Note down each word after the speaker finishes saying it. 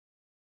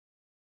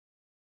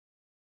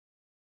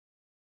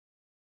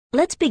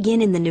Let's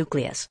begin in the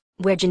nucleus,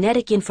 where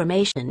genetic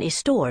information is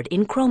stored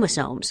in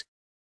chromosomes.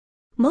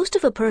 Most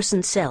of a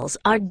person's cells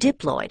are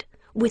diploid,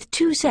 with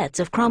 2 sets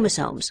of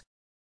chromosomes.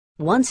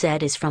 One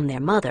set is from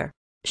their mother,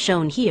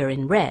 shown here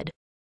in red,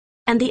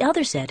 and the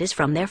other set is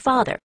from their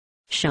father,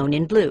 shown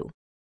in blue.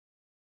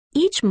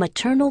 Each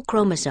maternal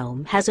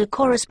chromosome has a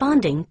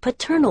corresponding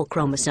paternal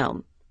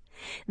chromosome.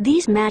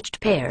 These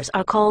matched pairs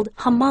are called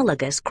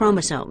homologous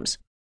chromosomes.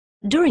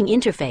 During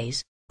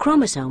interphase,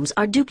 chromosomes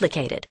are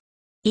duplicated.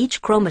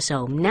 Each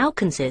chromosome now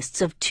consists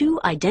of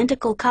 2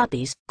 identical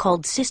copies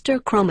called sister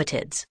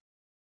chromatids.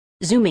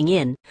 Zooming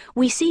in,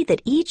 we see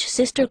that each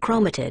sister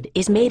chromatid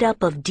is made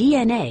up of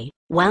DNA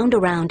wound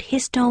around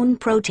histone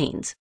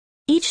proteins.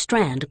 Each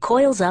strand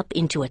coils up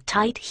into a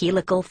tight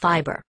helical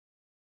fiber.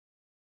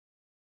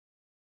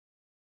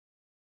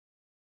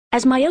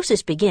 As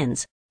meiosis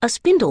begins, a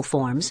spindle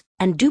forms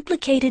and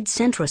duplicated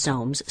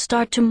centrosomes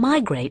start to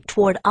migrate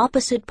toward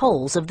opposite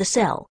poles of the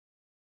cell.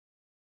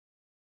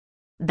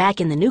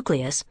 Back in the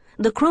nucleus,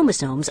 the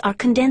chromosomes are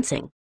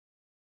condensing.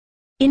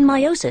 In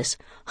meiosis,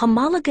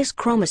 homologous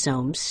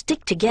chromosomes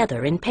stick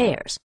together in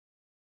pairs.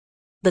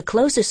 The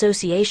close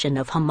association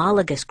of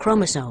homologous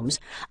chromosomes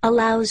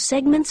allows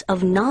segments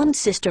of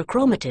non-sister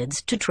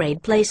chromatids to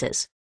trade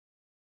places.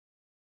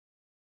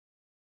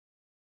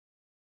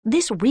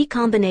 This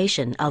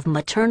recombination of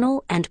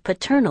maternal and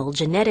paternal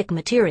genetic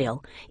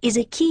material is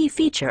a key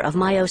feature of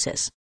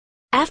meiosis.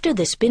 After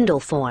the spindle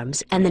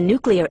forms and the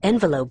nuclear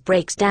envelope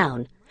breaks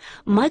down,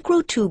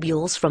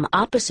 microtubules from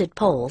opposite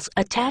poles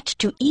attach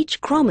to each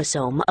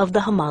chromosome of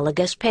the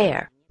homologous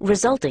pair,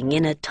 resulting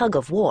in a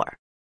tug-of-war.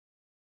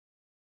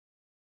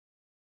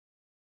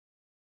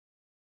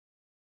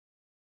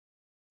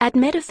 At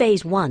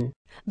metaphase 1,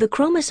 the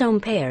chromosome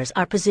pairs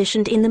are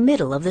positioned in the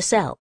middle of the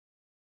cell.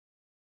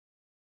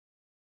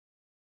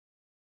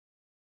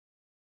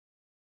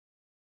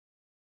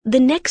 The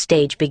next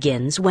stage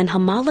begins when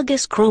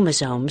homologous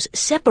chromosomes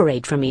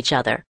separate from each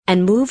other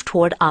and move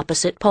toward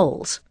opposite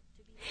poles.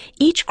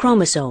 Each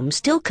chromosome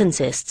still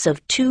consists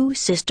of 2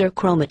 sister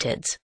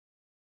chromatids.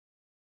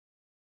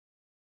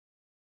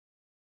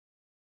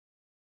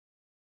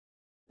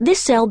 This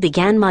cell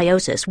began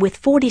meiosis with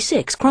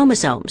 46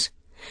 chromosomes,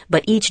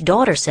 but each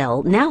daughter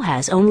cell now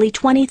has only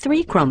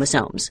 23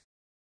 chromosomes.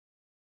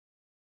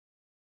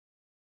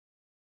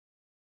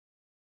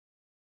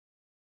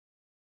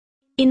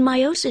 In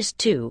meiosis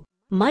 2,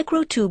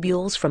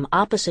 microtubules from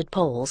opposite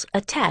poles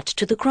attach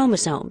to the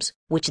chromosomes,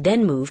 which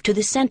then move to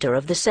the center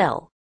of the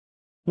cell.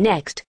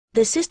 Next,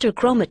 the sister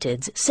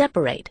chromatids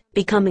separate,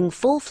 becoming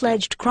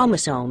full-fledged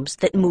chromosomes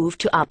that move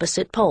to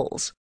opposite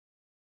poles.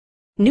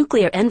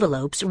 Nuclear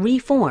envelopes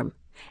reform,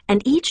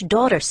 and each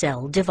daughter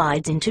cell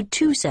divides into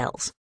 2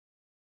 cells.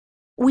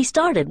 We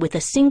started with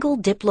a single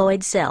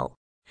diploid cell,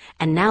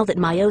 and now that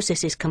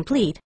meiosis is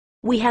complete,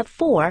 we have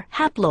 4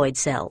 haploid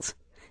cells,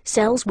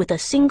 cells with a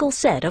single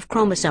set of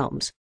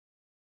chromosomes.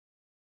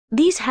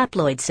 These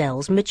haploid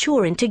cells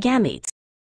mature into gametes,